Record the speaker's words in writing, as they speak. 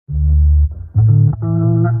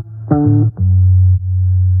Hello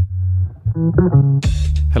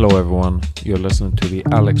everyone, you're listening to the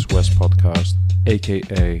Alex West podcast,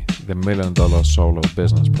 aka the $1 Million Solo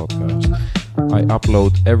Business Podcast. I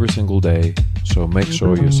upload every single day, so make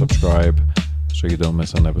sure you subscribe so you don't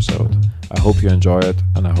miss an episode. I hope you enjoy it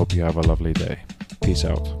and I hope you have a lovely day. Peace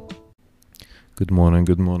out. Good morning.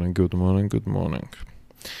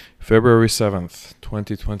 February 7th,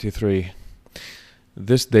 2023.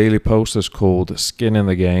 This daily post is called Skin in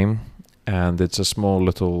the Game, and it's a small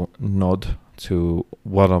little nod to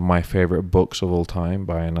one of my favorite books of all time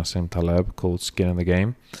by Nassim Taleb called Skin in the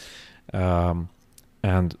Game.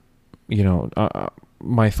 And, you know,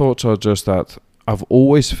 my thoughts are just that I've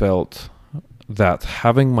always felt that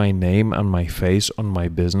having my name and my face on my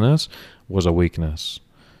business was a weakness.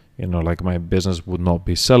 You know, like my business would not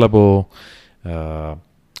be sellable.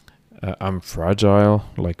 I'm fragile,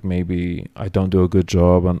 like maybe I don't do a good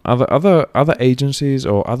job, and other agencies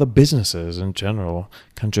or other businesses in general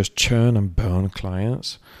can just churn and burn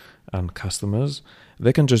clients and customers.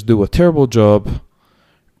 They can just do a terrible job,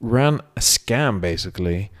 run a scam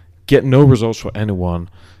basically, get no results for anyone,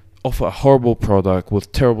 offer a horrible product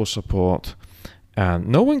with terrible support, and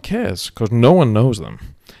no one cares because no one knows them.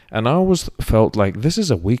 And I always felt like this is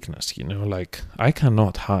a weakness, you know, like I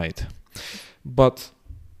cannot hide. But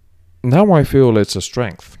now I feel it's a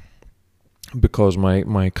strength because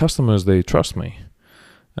my customers, they trust me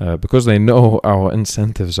because they know our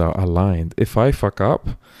incentives are aligned. If I fuck up,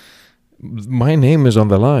 my name is on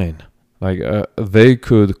the line. Like they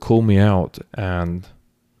could call me out and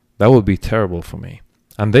that would be terrible for me.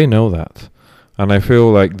 And they know that. And I feel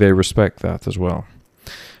like they respect that as well.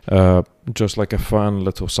 Just like a fun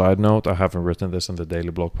little side note, I haven't written this in the daily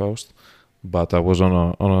blog post, but I was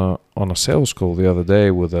on a sales call the other day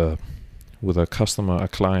with a customer, a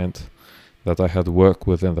client that I had worked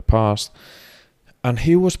with in the past, and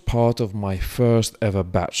he was part of my first ever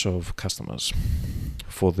batch of customers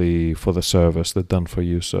for the service, the Done For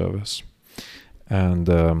You service.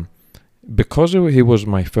 And because he was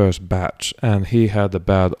my first batch and he had a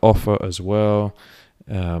bad offer as well,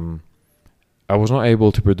 I was not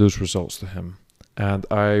able to produce results to him. And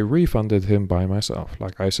I refunded him by myself.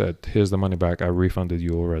 Like I said, here's the money back. I refunded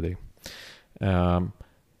you already. And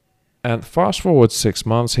fast forward 6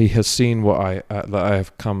 months, he has seen what I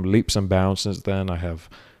have come leaps and bounds since then. I have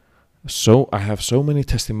so many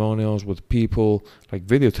testimonials with people, like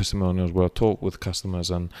video testimonials where I talk with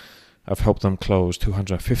customers, and I've helped them close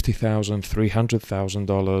 $250,000,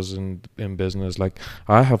 $300,000 in business. Like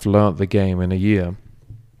I have learned the game in a year.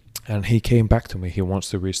 And he came back to me. He wants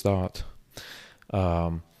to restart.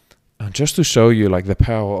 And just to show you like the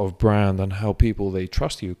power of brand and how people, they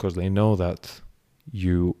trust you because they know that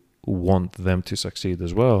you want them to succeed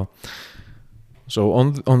as well. So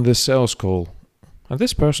on this sales call, and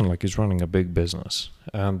this person like is running a big business,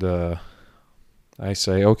 and I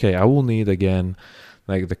say, okay, I will need again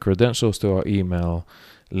like the credentials to our email,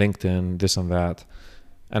 LinkedIn, this and that.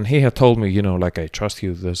 And he had told me, you know, like I trust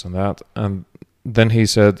you, this and that. And then he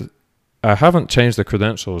said, I haven't changed the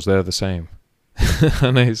credentials, they're the same.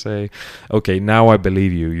 And I say, okay, now I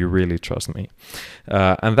believe you, you really trust me.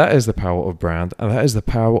 And that is the power of brand, and that is the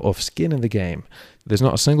power of skin in the game. There's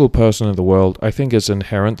not a single person in the world, I think it's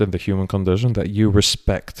inherent in the human condition that you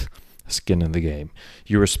respect skin in the game.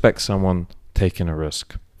 You respect someone taking a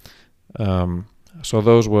risk. So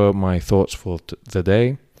those were my thoughts for the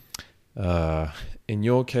day. In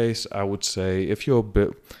your case, I would say if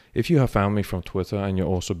you have found me from Twitter and you're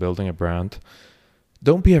also building a brand,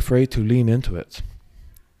 don't be afraid to lean into it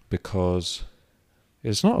because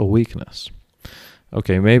it's not a weakness.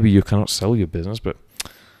 Okay, maybe you cannot sell your business, but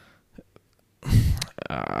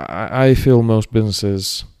I feel most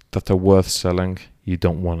businesses that are worth selling, you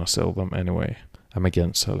don't want to sell them anyway. I'm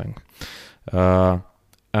against selling. And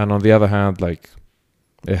on the other hand, like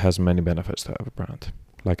it has many benefits to have a brand,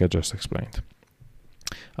 like I just explained.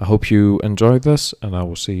 I hope you enjoyed this, and I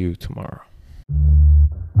will see you tomorrow.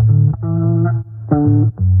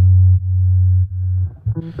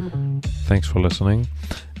 Thanks for listening.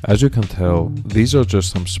 As you can tell, these are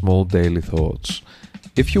just some small daily thoughts.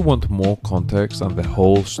 If you want more context and the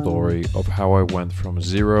whole story of how I went from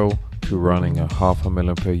zero to running a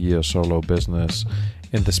 $500,000 per year solo business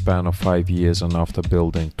in the span of 5 years, and after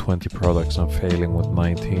building 20 products and failing with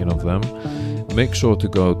 19 of them, make sure to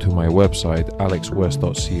go to my website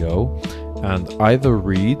alexwest.co and either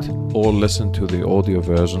read or listen to the audio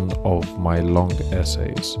version of my long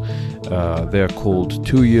essays. They are called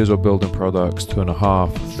 2 years of building products,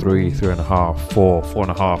 2.5, 3, 3.5, 4,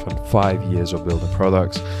 4.5, and 5 years of building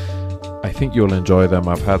products. I think you'll enjoy them.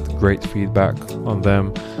 I've had great feedback on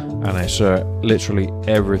them. and I share literally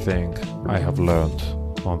everything I have learned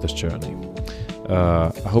on this journey.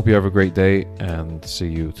 I hope you have a great day, and see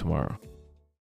you tomorrow.